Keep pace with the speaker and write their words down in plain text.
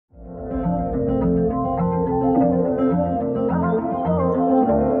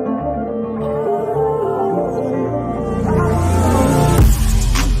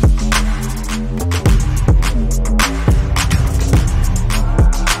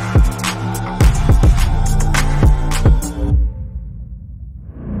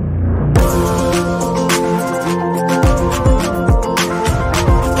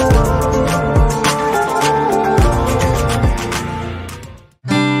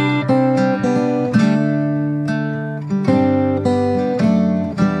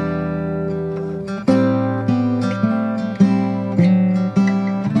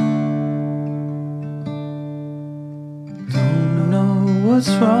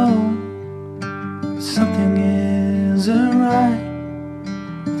alone. Something isn't right.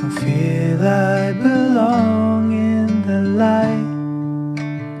 Don't feel I belong in the light.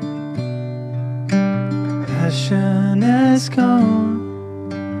 Passion has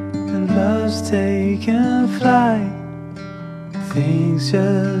gone and love's taken flight. Things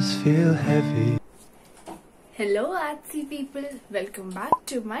just feel heavy. Hello Artsy people, welcome back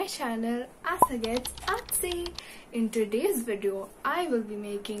to my channel Aastha gets Artsy. In today's video, I will be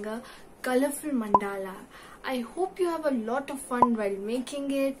making a colorful mandala. I hope you have a lot of fun while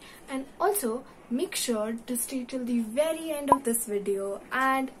making it, and also make sure to stay till the very end of this video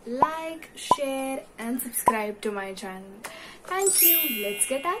and like, share and subscribe to my channel. Thank you. Let's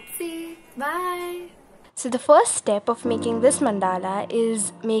get Artsy. Bye. So the first step of making this mandala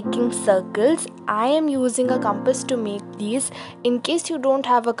is making circles. I am using a compass to make these. In case you don't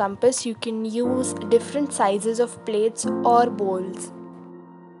have a compass, you can use different sizes of plates or bowls.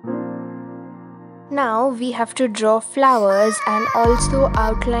 Now we have to draw flowers and also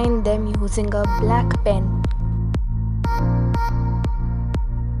outline them using a black pen.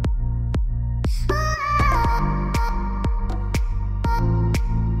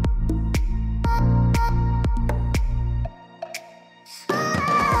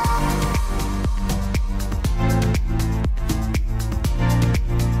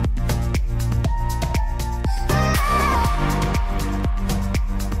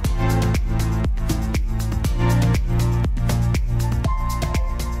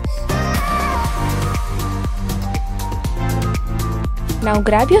 Now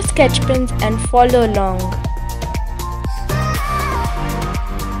grab your sketch pens and follow along.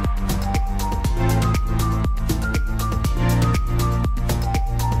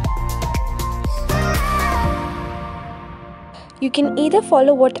 You can either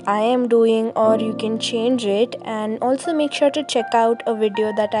follow what I am doing or you can change it, and also make sure to check out a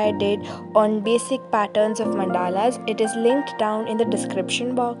video that I did on basic patterns of mandalas. It is linked down in the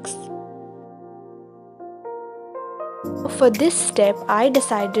description box. For this step, I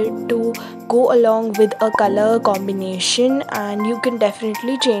decided to go along with a color combination, and you can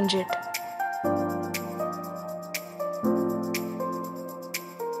definitely change it.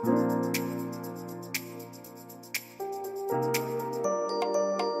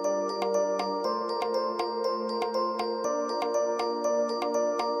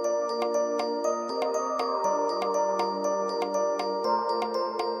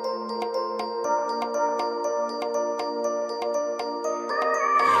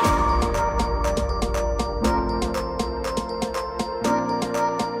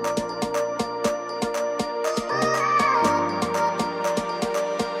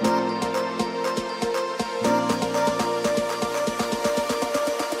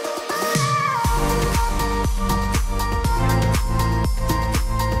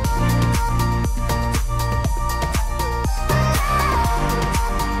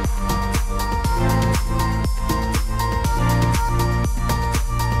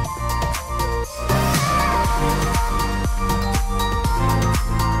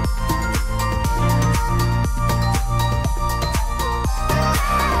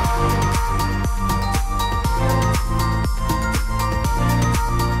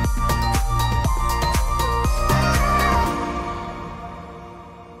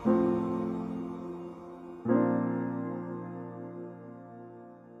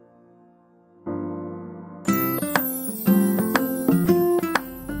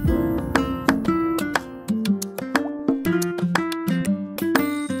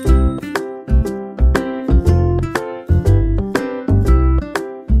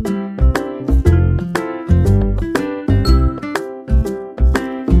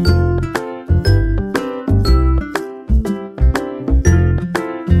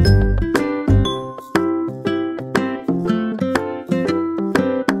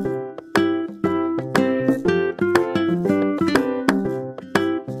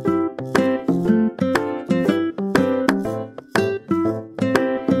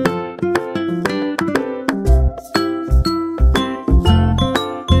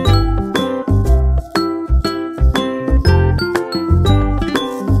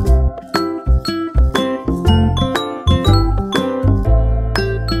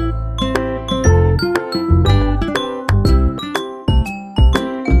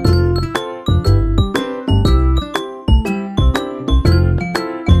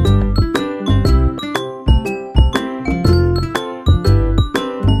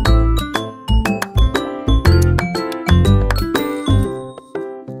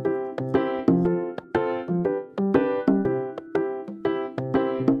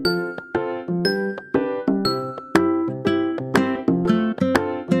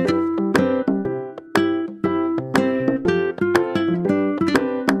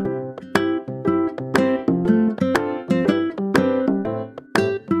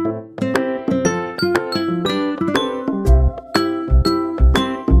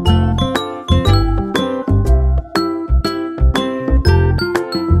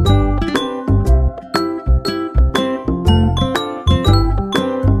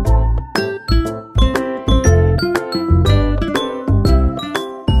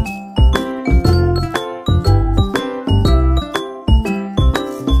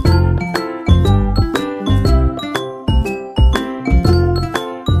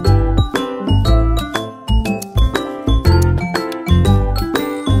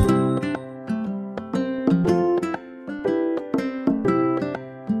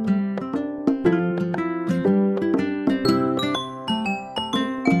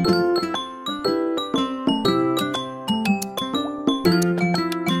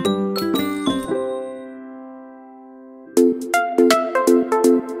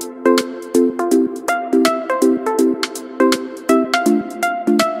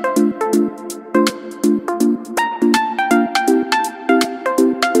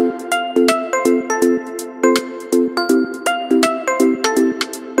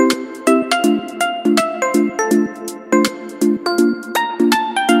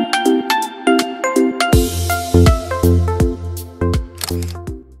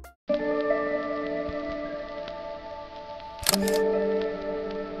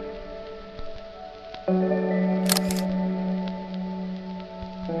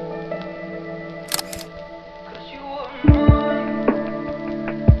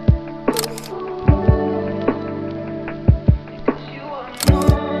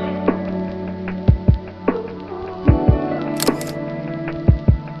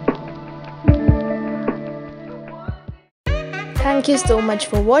 Thank you so much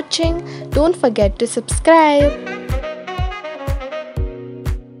for watching. Don't forget to subscribe.